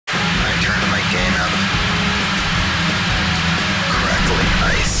game out of crackling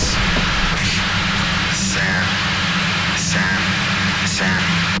ice.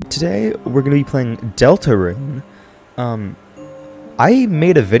 Sand. Today we're going to be playing Deltarune. I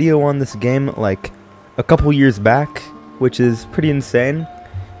made a video on this game like a couple years back, which is pretty insane.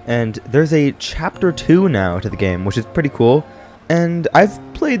 And there's a chapter 2 now to the game, which is pretty cool. And I've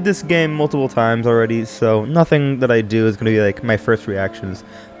played this game multiple times already, so nothing that I do is going to be like my first reactions.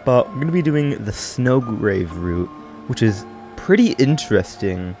 But we're going to be doing the SnowGrave route, which is pretty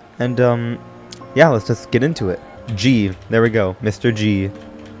interesting. And yeah, let's just get into it. G, there we go, Mr. G.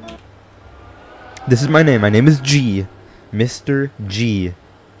 This is my name. My name is G. Mr. G.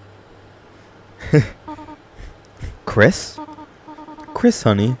 Chris? Chris,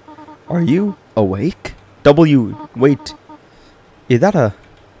 honey, are you awake? W, wait. Is that a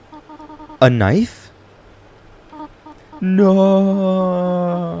knife? No.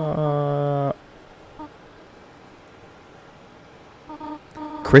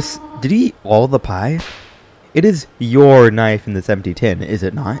 Chris, did he eat all the pie? It is your knife in this empty tin, is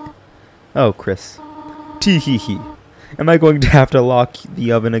it not? Oh, Chris. Tee hee hee. Am I going to have to lock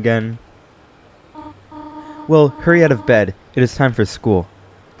the oven again? Well, hurry out of bed. It is time for school.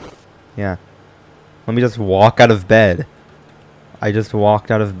 Yeah. Let me just walk out of bed. I just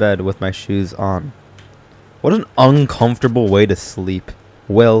walked out of bed with my shoes on. What an uncomfortable way to sleep.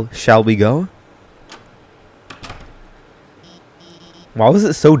 Well, shall we go? Why was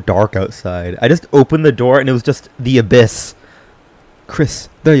it so dark outside? I just opened the door and it was just the abyss. Chris,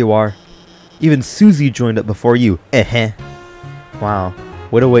 there you are. Even Susie joined up before you. Eh-heh. Wow.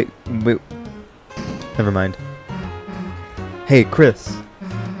 Wait. Never mind. Hey, Chris.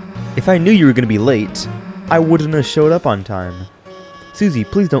 If I knew you were going to be late, I wouldn't have showed up on time. Susie,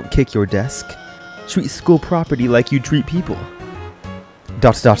 please don't kick your desk. Treat school property like you treat people. ...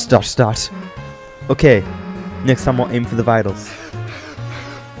 Okay, next time I'll aim for the vitals.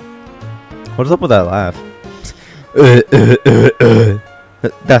 What's up with that laugh?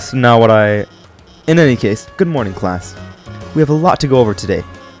 That's not what I... In any case, good morning, class. We have a lot to go over today.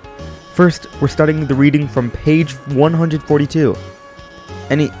 First, we're starting the reading from page 142.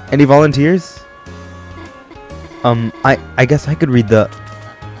 Any volunteers? I guess I could read the...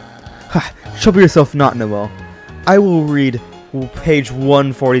 Trouble yourself not, Noel. I will read page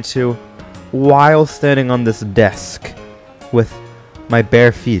 142 while standing on this desk with my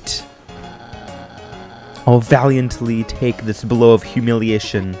bare feet. I'll valiantly take this blow of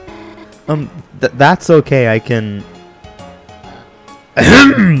humiliation. That's okay, I can...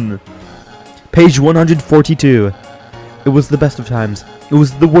 Page 142. It was the best of times. It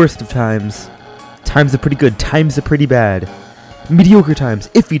was the worst of times. Times are pretty good, times are pretty bad. Mediocre times,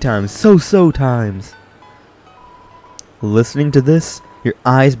 iffy times, so-so times. Listening to this, your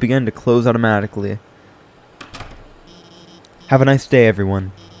eyes began to close automatically. Have a nice day,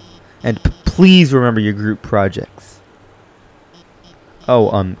 everyone. And please remember your group projects.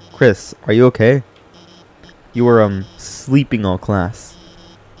 Oh, Chris, are you okay? You were, sleeping all class.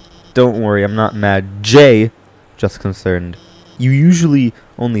 Don't worry, I'm not mad. Jay, just concerned. You usually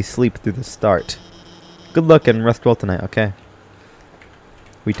only sleep through the start. Good luck and rest well tonight, okay?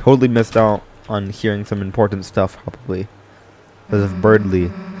 We totally missed out on hearing some important stuff, probably. Because of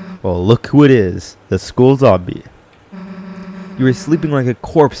Birdly. Well, look who it is. The school zombie. You were sleeping like a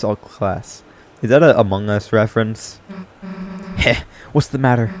corpse all class. Is that a Among Us reference? Heh, what's the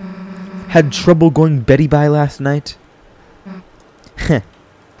matter? Had trouble going Betty by last night? Heh.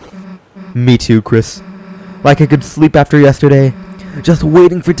 Me too, Chris. Like I could sleep after yesterday. Just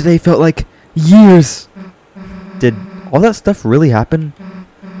waiting for today felt like years. Did all that stuff really happen?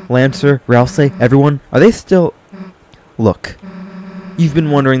 Lancer, Rousey, everyone, are they still... Look, you've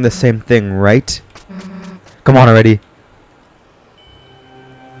been wondering the same thing, right? Come on already.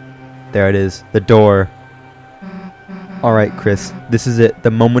 There it is, the door. Alright, Chris, this is it,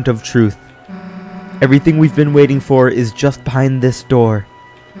 the moment of truth. Everything we've been waiting for is just behind this door.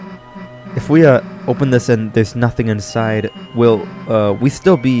 If we, open this and there's nothing inside, will, we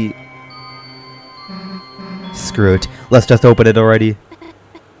still be... Screw it, let's just open it already.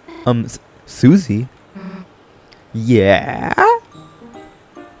 Susie? Yeah?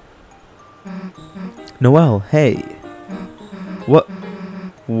 Noel, hey. What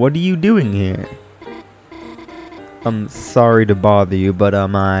are you doing here? I'm sorry to bother you, but,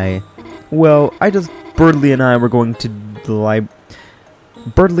 Well, Birdly and I were going to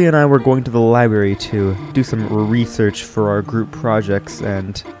the library to do some research for our group projects,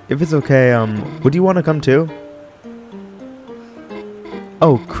 and if it's okay, would you want to come too?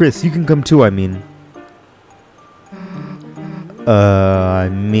 Oh, Chris, you can come too, I mean.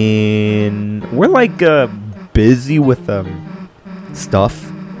 we're like busy with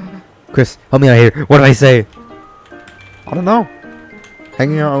stuff. Chris, help me out here. What did I say? I don't know.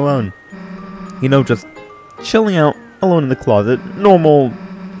 Hanging out alone. You know, just chilling out alone in the closet. Normal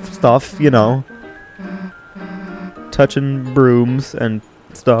stuff, you know. Touching brooms and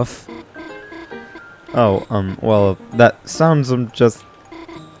stuff. Oh, well, that sounds just...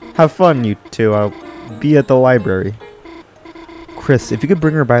 Have fun, you two. I'll be at the library. Chris, if you could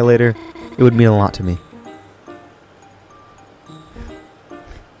bring her by later, it would mean a lot to me.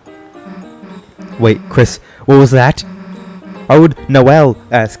 Wait, Chris, what was that? Why would Noelle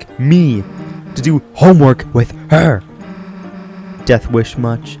ask me to do homework with her? Death wish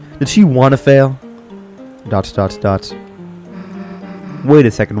much? Did she want to fail? ... Wait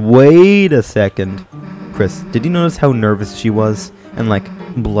a second. Chris, did you notice how nervous she was? And like,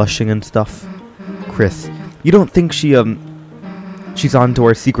 blushing and stuff? Chris, you don't think she's on to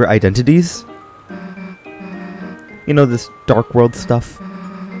our secret identities? You know, this dark world stuff?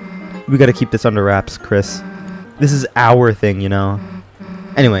 We gotta keep this under wraps, Chris. This is our thing, you know?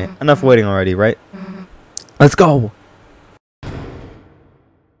 Anyway, enough waiting already, right? Let's go!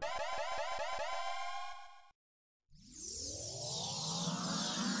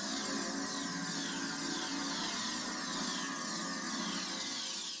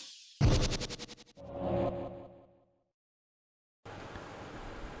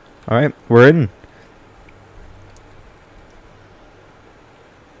 Alright, we're in.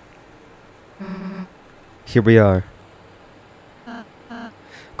 Here we are.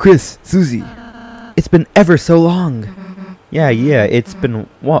 Chris, Susie, it's been ever so long. Yeah, it's been,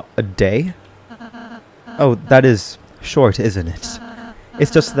 what, a day? Oh, that is short, isn't it?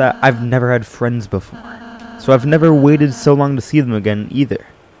 It's just that I've never had friends before, so I've never waited so long to see them again either.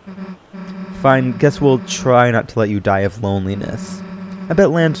 Fine, guess we'll try not to let you die of loneliness. I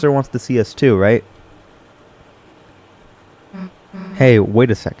bet Lancer wants to see us too, right? Hey,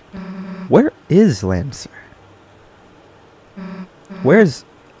 wait a second. Where is Lancer? Where's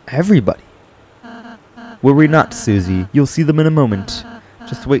everybody? Worry not, Susie. You'll see them in a moment.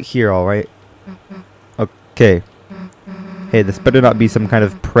 Just wait here, alright? Okay. Hey, this better not be some kind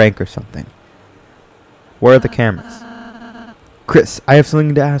of prank or something. Where are the cameras? Chris, I have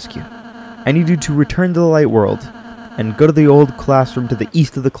something to ask you. I need you to return to the light world and go to the old classroom to the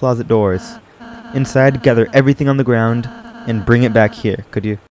east of the closet doors. Inside, gather everything on the ground and bring it back here, could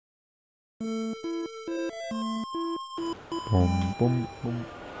you? Boom, boom, boom.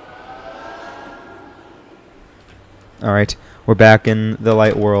 Alright, we're back in the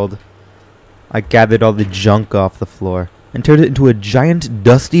light world. I gathered all the junk off the floor and turned it into a giant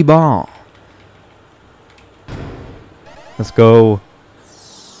dusty ball. Let's go.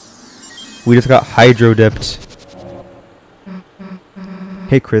 We just got hydro dipped.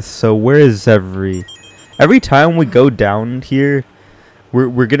 Hey Chris, so where is every time we go down here,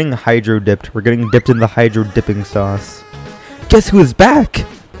 we're getting hydro dipped. We're getting dipped in the hydro dipping sauce. Guess who is back?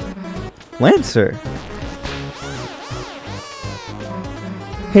 Lancer.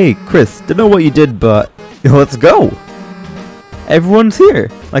 Hey Chris, don't know what you did, but let's go. Everyone's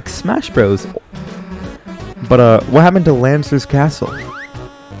here, like Smash Bros. But what happened to Lancer's castle?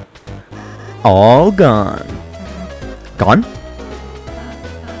 All gone. Gone?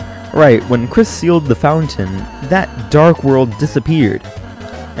 Right, when Chris sealed the fountain, that dark world disappeared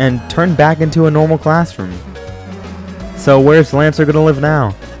and turned back into a normal classroom. So where's Lancer gonna live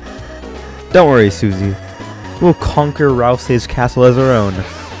now? Don't worry, Susie. We'll conquer Rousey's castle as our own.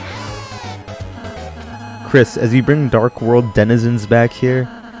 Chris, as you bring dark world denizens back here,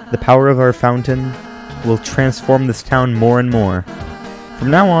 the power of our fountain will transform this town more and more.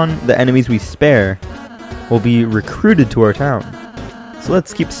 From now on, the enemies we spare will be recruited to our town. So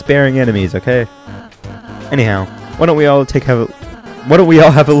let's keep sparing enemies, okay? Anyhow, why don't we all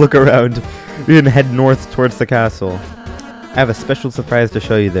have a look around? We can head north towards the castle. I have a special surprise to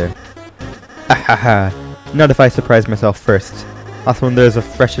show you there. Ahaha. Not if I surprise myself first. Also when there's a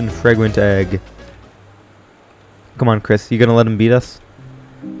fresh and fragrant egg. Come on, Chris. You gonna let him beat us?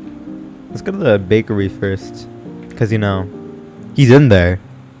 Let's go to the bakery first. Because, you know, he's in there.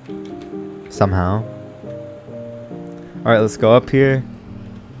 Somehow. Alright, let's go up here.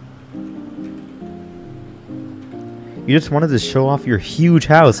 You just wanted to show off your huge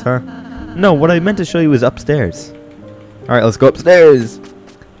house, huh? No, what I meant to show you is upstairs. Alright, let's go upstairs.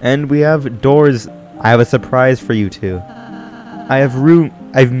 And we have doors. I have a surprise for you two.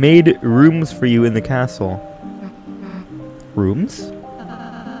 I've made rooms for you in the castle. Rooms?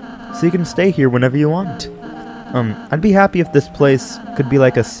 So you can stay here whenever you want. I'd be happy if this place could be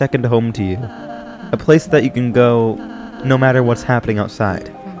like a second home to you. A place that you can go no matter what's happening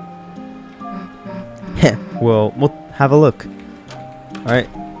outside. Well, we'll have a look. Alright.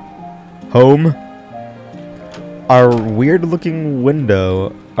 Home. Our weird looking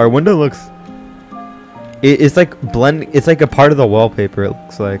window. Our window looks... It's like it's like a part of the wallpaper, it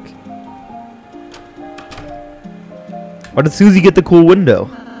looks like. Why did Susie get the cool window?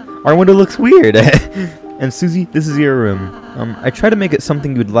 Our window looks weird. And Susie, this is your room. I tried to make it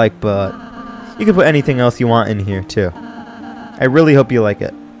something you'd like, but you can put anything else you want in here too. I really hope you like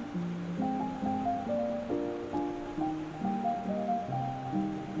it.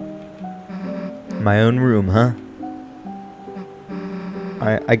 My own room, huh?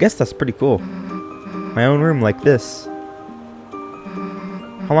 I guess that's pretty cool. My own room like this.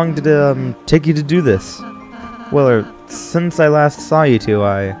 How long did it take you to do this? Well, since I last saw you two,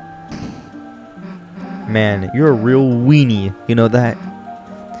 Man, you're a real weenie, you know that?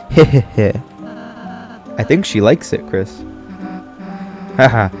 Hehehe. I think she likes it, Chris.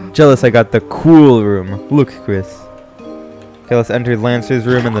 Haha, jealous I got the cool room. Look, Chris. Okay, let's enter Lancer's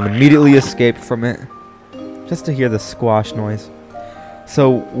room and then immediately escape from it. Just to hear the squash noise.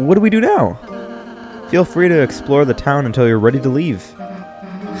 So, what do we do now? Feel free to explore the town until you're ready to leave.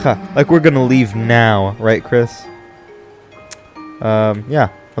 Ha, like we're gonna leave now, right, Chris? Yeah,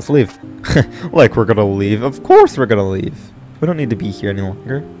 let's leave. Like we're gonna leave. Of course we're gonna leave. We don't need to be here any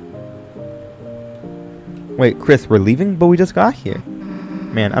longer. Wait, Chris, we're leaving? But we just got here.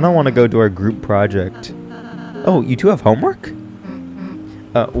 Man, I don't want to go to our group project. Oh, you two have homework?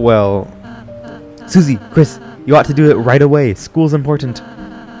 Well... Susie, Chris, you ought to do it right away. School's important.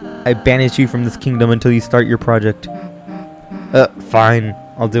 I banish you from this kingdom until you start your project. Fine.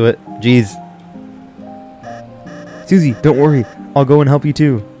 I'll do it. Jeez. Susie, don't worry. I'll go and help you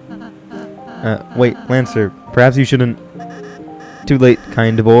too. Wait, Lancer. Perhaps you shouldn't... Too late,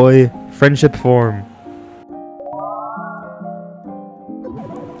 kind boy. Friendship form.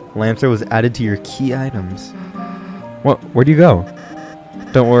 Lancer was added to your key items. What? Where'd you go?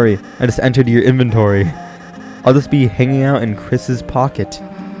 Don't worry. I just entered your inventory. I'll just be hanging out in Chris's pocket.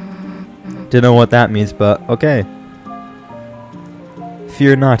 Don't know what that means, but okay.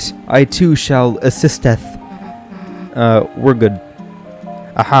 Fear not. I too shall assisteth. We're good.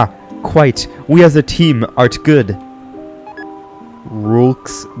 Aha. Quite. We as a team art good.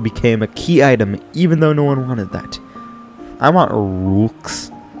 Rooks became a key item, even though no one wanted that. I want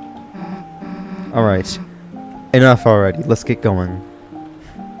Rooks. Alright. Enough already. Let's get going.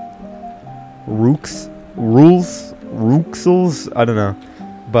 Rooks? Rooksels? I don't know.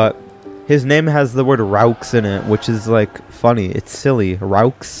 But his name has the word Raux in it, which is like funny. It's silly.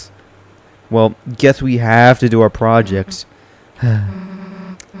 Raux? Well, guess we have to do our project.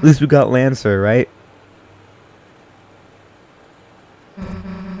 At least we got Lancer, right?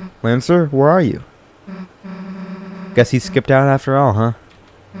 Lancer, where are you? Guess he skipped out after all, huh?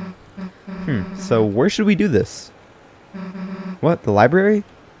 So where should we do this? What, the library?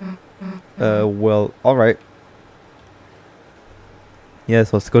 Well, alright.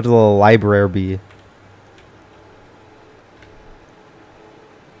 Yes, let's go to the library.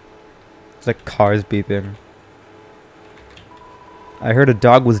 It's like cars beeping. I heard a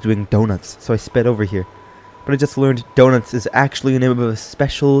dog was doing donuts, so I sped over here. But I just learned donuts is actually the name of a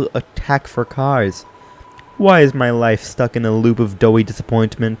special attack for cars. Why is my life stuck in a loop of doughy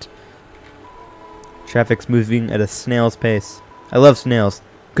disappointment? Traffic's moving at a snail's pace. I love snails.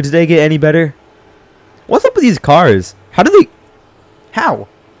 Could today get any better? What's up with these cars? How do they... How?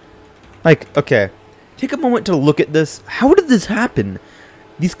 Like, okay. Take a moment to look at this. How did this happen?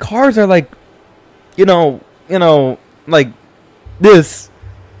 These cars are like... You know, like... This.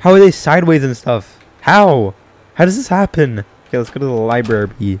 How are they sideways and stuff? How? How does this happen? Okay, let's go to the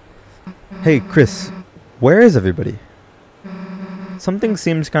library. Hey, Chris. Where is everybody? Something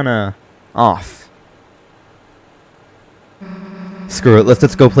seems kinda... off. Screw it,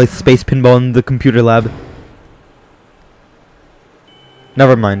 let's go play space pinball in the computer lab.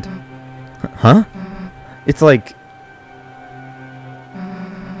 Never mind. Huh? It's like...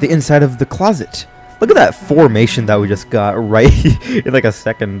 the inside of the closet. Look at that formation that we just got right in like a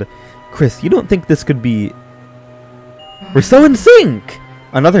second. Chris, you don't think this could be... We're so in sync!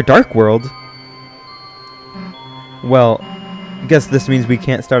 Another dark world? Well, I guess this means we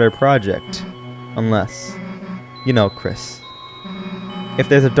can't start our project. Unless... You know, Chris. If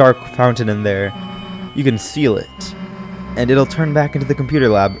there's a dark fountain in there, you can seal it. And it'll turn back into the computer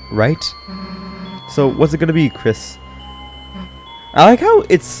lab, right? So, what's it gonna be, Chris? I like how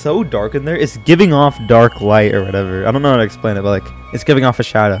it's so dark in there. It's giving off dark light or whatever. I don't know how to explain it, but like, it's giving off a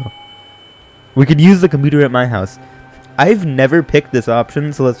shadow. We could use the computer at my house. I've never picked this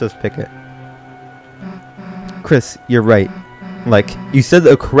option, so let's just pick it. Chris, you're right. Like, you said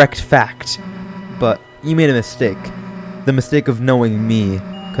the correct fact. But you made a mistake. The mistake of knowing me.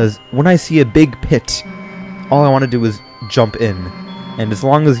 Because when I see a big pit, all I want to do is jump in. And as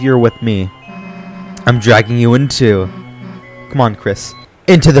long as you're with me, I'm dragging you in too. Come on, Chris.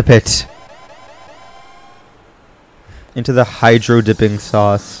 Into the pit. Into the hydro dipping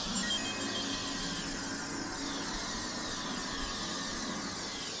sauce.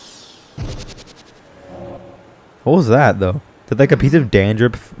 What was that, though? Did like a piece of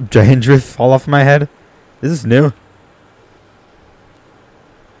dandruff fall off my head? This is new.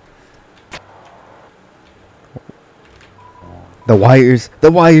 The wires!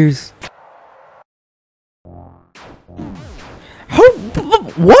 The wires! How?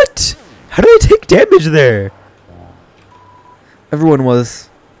 What? How did I take damage there? Everyone was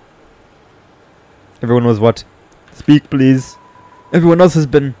what? Speak, please. Everyone else has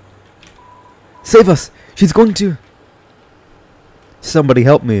been... Save us! She's going to... Somebody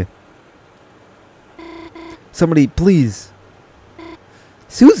help me. Somebody, please.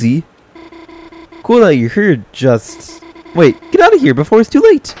 Susie? Cool that you're here, just... Wait, get out of here before it's too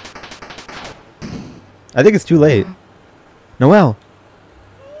late. I think it's too late. Noelle.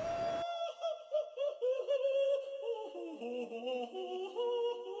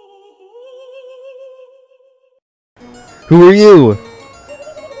 Who are you?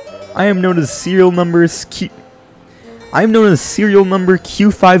 I am known as serial number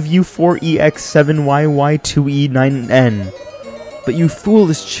Q5U4EX7YY2E9N. But you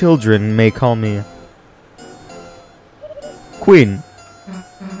foolish children may call me Queen.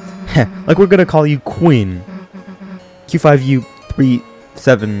 Heh, like we're gonna call you Queen.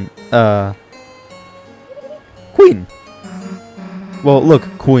 Q5U37 Queen. Well, look,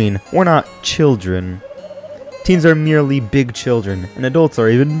 Queen, we're not children. Teens are merely big children, and adults are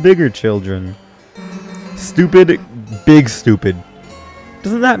even bigger children. Stupid, big stupid.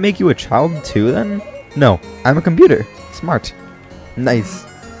 Doesn't that make you a child too, then? No, I'm a computer. Smart. Nice.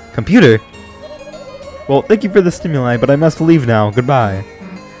 Computer? Well, thank you for the stimuli, but I must leave now. Goodbye.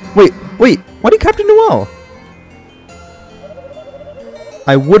 Wait, why do you capture Noelle?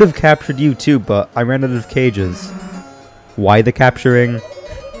 I would have captured you too, but I ran out of cages. Why the capturing?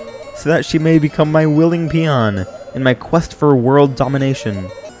 So that she may become my willing peon in my quest for world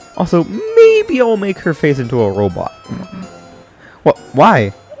domination. Also, maybe I'll make her face into a robot. What?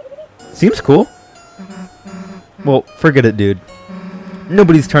 Why? Seems cool. Well, forget it, dude.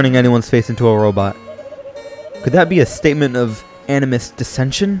 Nobody's turning anyone's face into a robot. Could that be a statement of animus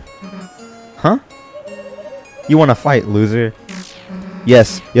dissension? Huh? You wanna fight, loser?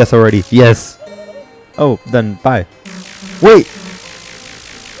 Yes already, yes. Oh, then bye. Wait!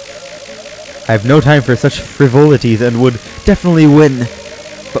 I have no time for such frivolities and would definitely win.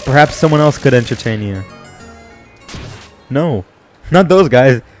 But perhaps someone else could entertain you. No, not those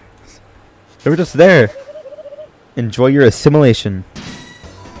guys. They were just there. Enjoy your assimilation.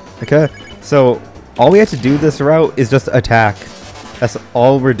 Okay, so all we have to do this route is just attack. That's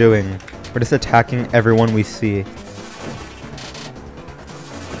all we're doing. We're just attacking everyone we see.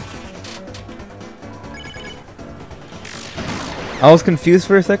 I was confused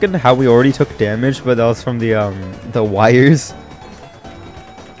for a second how we already took damage, but that was from the wires.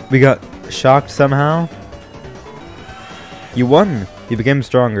 We got shocked somehow. You won. You became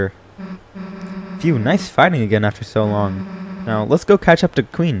stronger. Phew, nice fighting again after so long. Now let's go catch up to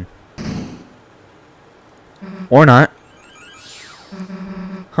Queen. Or not.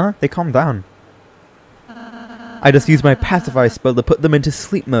 Huh? They calmed down. I just used my pacify spell to put them into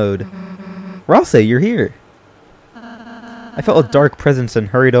sleep mode. Ralse, you're here. I felt a dark presence and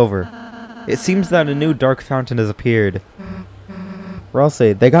hurried over. It seems that a new dark fountain has appeared.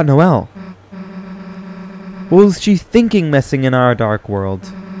 Ralse, they got Noelle. What was she thinking messing in our dark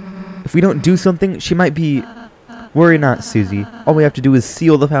world? If we don't do something, she might be... Worry not, Susie. All we have to do is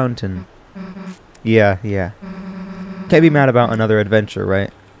seal the fountain. Yeah. Can't be mad about another adventure,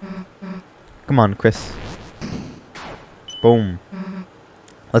 right? Come on, Chris. Boom.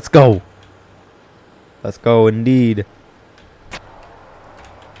 Let's go. Let's go, indeed.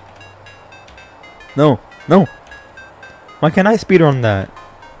 No. Why can't I speedrun that?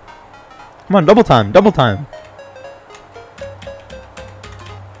 Come on, double time.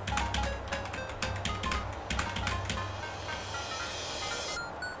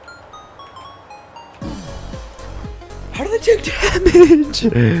 How did I take damage?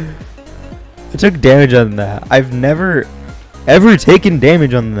 I took damage on that. I've never ever taken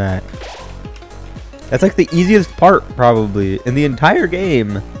damage on that. That's like the easiest part, probably, in the entire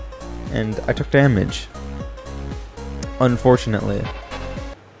game. And I took damage. Unfortunately.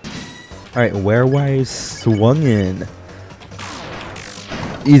 Alright, where-wise swung in.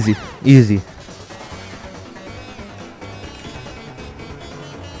 Easy.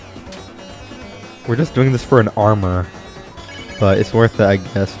 We're just doing this for an armor. But it's worth it, I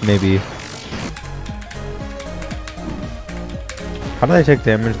guess, maybe. How did I take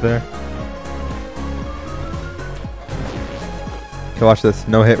damage there? Okay, watch this.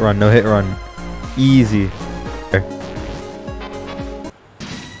 No hit run, no hit run. Easy. There.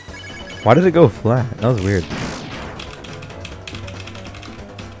 Why did it go flat? That was weird.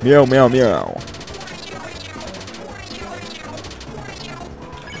 Meow, meow, meow.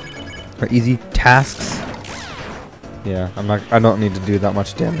 Or easy tasks. Yeah, I don't need to do that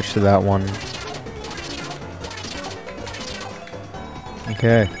much damage to that one.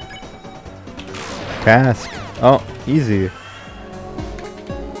 Okay. Task. Oh, easy.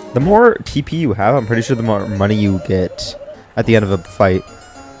 The more TP you have, I'm pretty sure the more money you get at the end of a fight.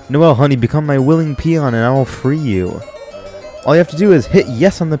 Noelle, honey, become my willing peon and I will free you. All you have to do is hit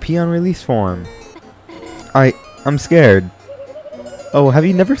yes on the peon release form. I'm scared. Oh, have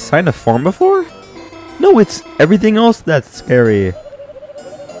you never signed a form before? No, it's everything else that's scary.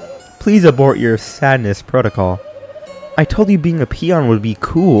 Please abort your sadness protocol. I told you being a peon would be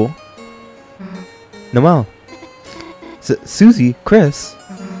cool. Noelle. Susie, Chris.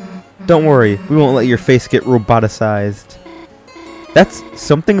 Don't worry, we won't let your face get roboticized. That's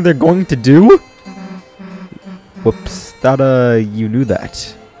something they're going to do? Whoops, thought you knew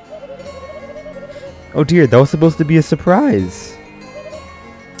that. Oh dear, that was supposed to be a surprise.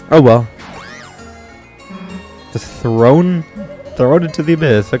 Oh well. Just thrown into the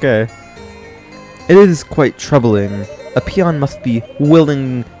abyss, okay. It is quite troubling. A peon must be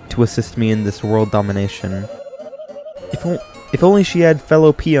willing to assist me in this world domination. If only she had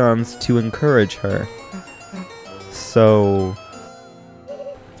fellow peons to encourage her. So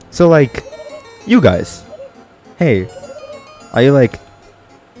like, you guys. Hey, are you like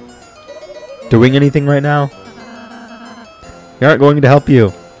doing anything right now? They aren't going to help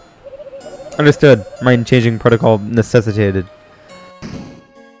you. Understood. Mind changing protocol necessitated.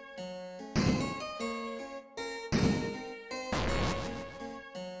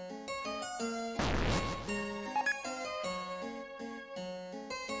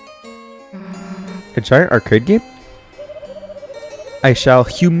 A giant arcade game? I shall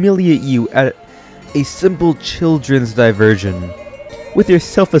humiliate you at a simple children's diversion. With your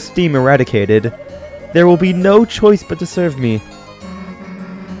self-esteem eradicated, there will be no choice but to serve me.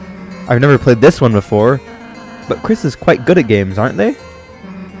 I've never played this one before, but Chris is quite good at games, aren't they?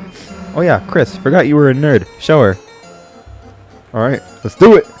 Oh yeah, Chris, forgot you were a nerd. Show her. Alright, let's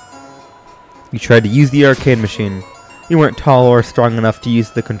do it! You tried to use the arcade machine. You weren't tall or strong enough to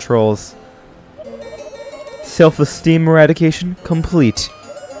use the controls. Self-esteem eradication complete.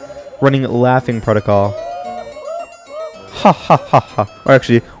 Running laughing protocol. Ha ha ha ha. Or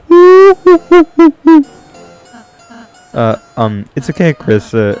actually, woo woo woo woo woo. It's okay,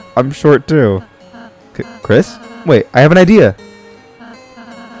 Chris. I'm short too. Chris? Wait, I have an idea.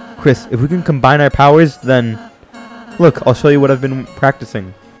 Chris, if we can combine our powers, then... Look, I'll show you what I've been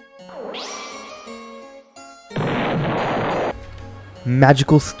practicing.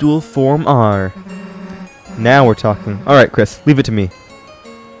 Magical stool form R. Now we're talking. Alright, Chris, leave it to me.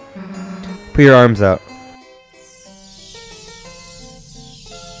 Put your arms out.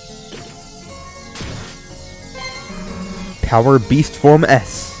 Power Beast Form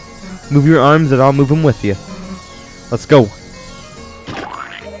S. Move your arms and I'll move them with you. Let's go.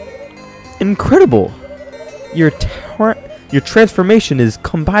 Incredible! Your transformation is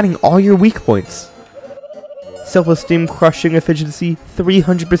combining all your weak points. Self-esteem crushing efficiency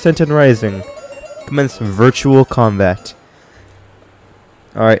 300% and rising. Commence virtual combat.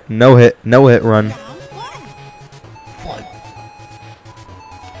 Alright, no hit run.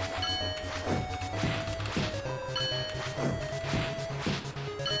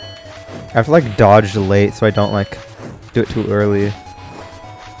 I have to like dodge late so I don't like do it too early.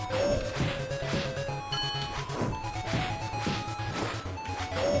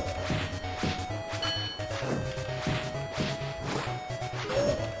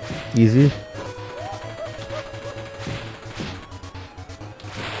 Easy.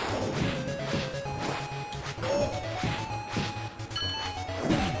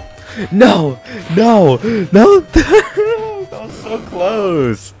 No! No! No! That was so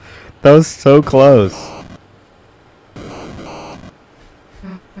close! That was so close.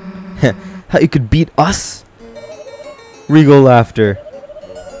 How you could beat us? Regal laughter.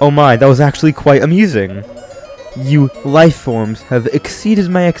 Oh my, that was actually quite amusing. You life forms have exceeded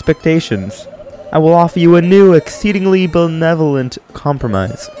my expectations. I will offer you a new, exceedingly benevolent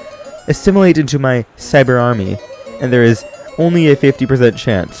compromise. Assimilate into my cyber army, and there is only a 50%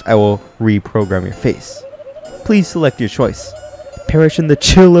 chance I will reprogram your face. Please select your choice. Perish in the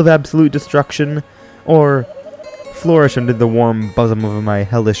chill of absolute destruction, or flourish under the warm bosom of my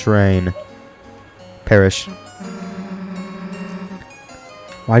hellish reign. Perish.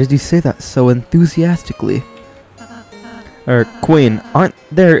 Why did you say that so enthusiastically? Queen, aren't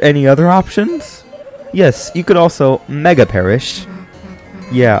there any other options? Yes, you could also mega perish.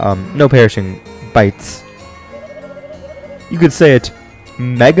 Yeah, no perishing bites. You could say it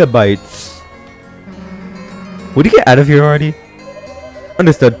megabytes. Would you get out of here already?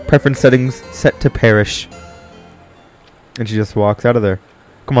 Understood. Preference settings set to perish. And she just walks out of there.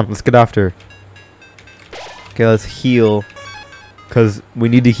 Come on, let's get after her. Okay, let's heal. Because we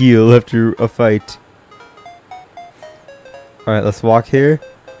need to heal after a fight. Alright, let's walk here.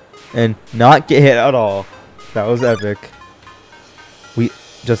 And not get hit at all. That was epic. We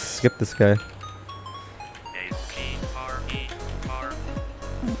just skipped this guy.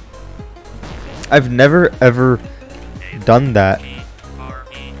 I've never ever done that.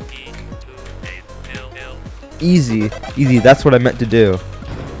 Easy. Easy, that's what I meant to do.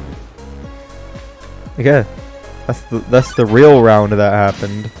 Okay. That's the real round that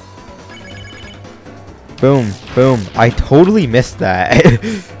happened. Boom, boom. I totally missed that.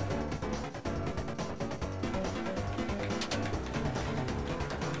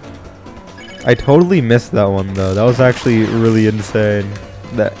 I totally missed that one though. That was actually really insane.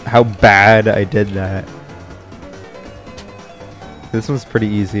 How bad I did that. This one's pretty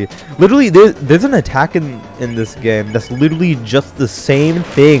easy. Literally, there's an attack in this game that's literally just the same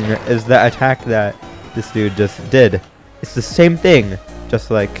thing as that attack that this dude just did. It's the same thing,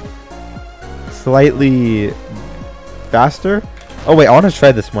 just like slightly faster. Oh wait, I want to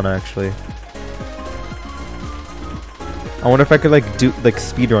try this one actually. I wonder if I could like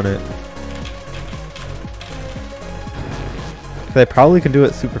speedrun it. I probably can do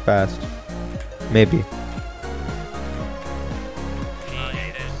it super fast. Maybe.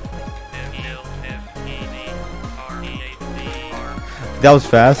 That was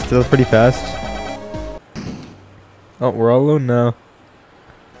fast. That was pretty fast. Oh, we're all alone now.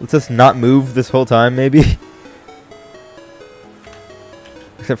 Let's just not move this whole time, maybe.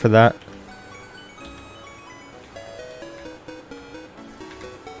 Except for that.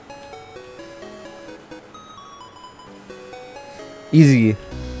 Easy.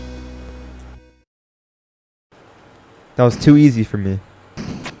 That was too easy for me.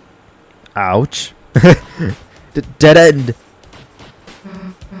 Ouch. Dead end.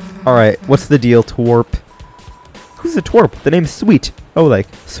 Alright, what's the deal, twerp? Who's a twerp? The name's Sweet. Oh, like,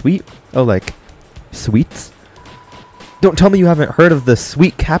 sweet? Oh, like, sweets? Don't tell me you haven't heard of the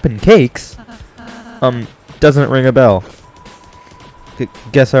Sweet Cap'n Cakes. Doesn't ring a bell.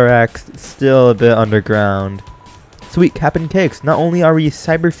 Guess our act's still a bit underground. Sweet Cap'n Cakes, not only are we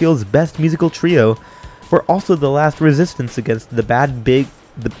Cyberfield's best musical trio, we're also the last resistance against the big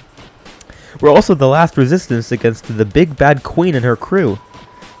bad queen and her crew.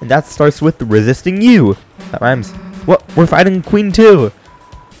 And that starts with resisting you. That rhymes. What? We're fighting Queen too.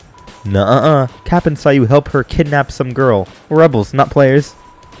 Nuh-uh. Cap'n saw you help her kidnap some girl. We're rebels, not players.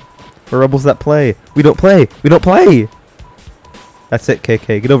 We're rebels that play. We don't play. We don't play. That's it,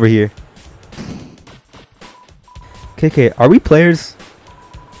 KK. Get over here. KK, are we players?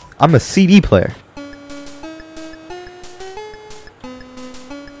 I'm a CD player.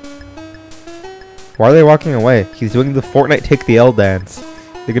 Why are they walking away? He's doing the Fortnite Take the L dance.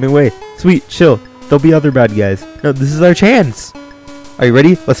 They're getting away. Sweet, chill. There'll be other bad guys. No, this is our chance. Are you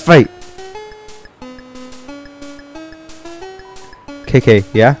ready? Let's fight. KK,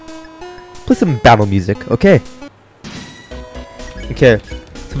 yeah? Play some battle music, okay? Okay.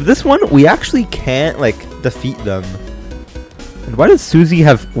 So for this one, we actually can't, like, defeat them. And why does Susie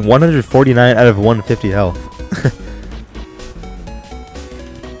have 149 out of 150 health?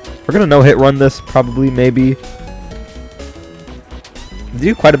 We're gonna no-hit run this, probably, maybe. They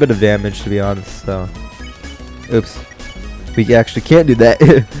do quite a bit of damage, to be honest, so... Oops. We actually can't do that.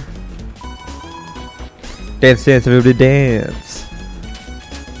 Dance, dance, everybody dance.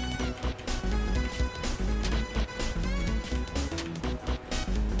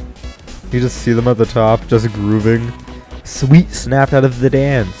 You just see them at the top, just grooving. Sweet snapped out of the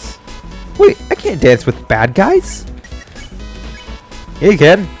dance. Wait, I can't dance with bad guys. Yeah, you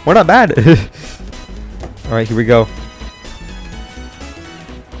can. We're not bad. Alright, here we go.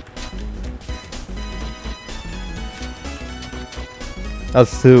 That was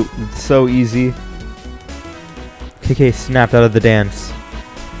so easy. KK snapped out of the dance.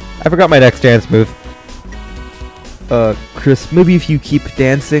 I forgot my next dance move. Chris, maybe if you keep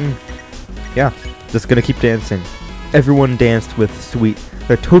dancing. Yeah, just gonna keep dancing. Everyone danced with Sweet.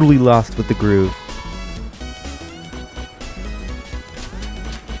 They're totally lost with the groove.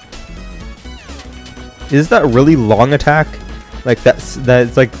 Is that a really long attack? Like that's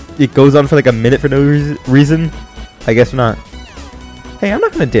like it goes on for like a minute for no reason? I guess not. Hey, I'm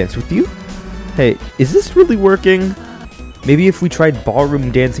not gonna dance with you. Hey, is this really working? Maybe if we tried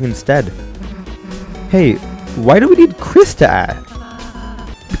ballroom dancing instead. Hey, why do we need Chris to add?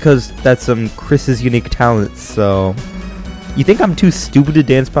 Because that's Chris's unique talent, so... You think I'm too stupid to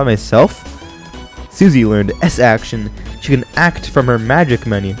dance by myself? Susie learned S action. She can act from her magic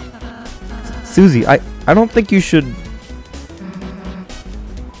menu. Susie, I don't think you should...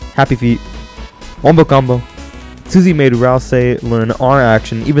 Happy feet. Wombo combo. Susie made Rouse learn R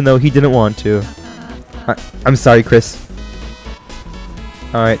action even though he didn't want to. I'm sorry, Chris.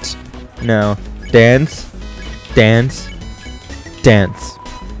 Alright. Now, dance. Dance. Dance.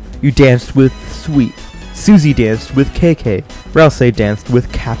 You danced with Sweet. Susie danced with KK. Rouse danced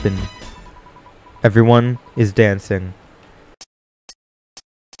with Cap'n. Everyone is dancing.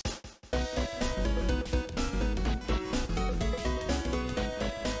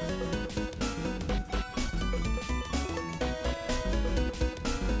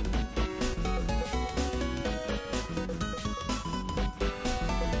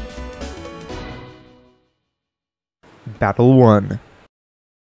 Battle 1.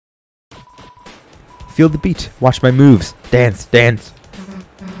 Feel the beat. Watch my moves. Dance, dance.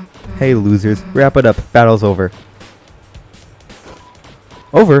 Hey, losers. Wrap it up. Battle's over.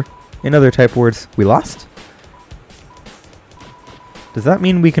 Over? In other type words, we lost? Does that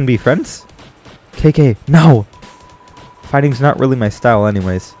mean we can be friends? KK, no! Fighting's not really my style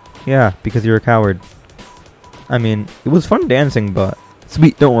anyways. Yeah, because you're a coward. I mean, it was fun dancing, but...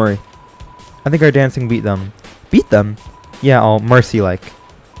 Sweet, don't worry. I think our dancing beat them. Beat them? Yeah, all mercy-like.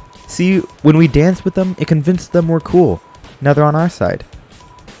 See, when we danced with them, it convinced them we're cool. Now they're on our side.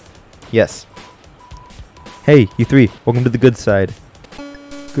 Yes. Hey, you three, welcome to the good side.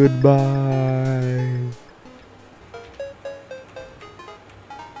 Goodbye.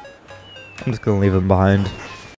 I'm just gonna leave them behind.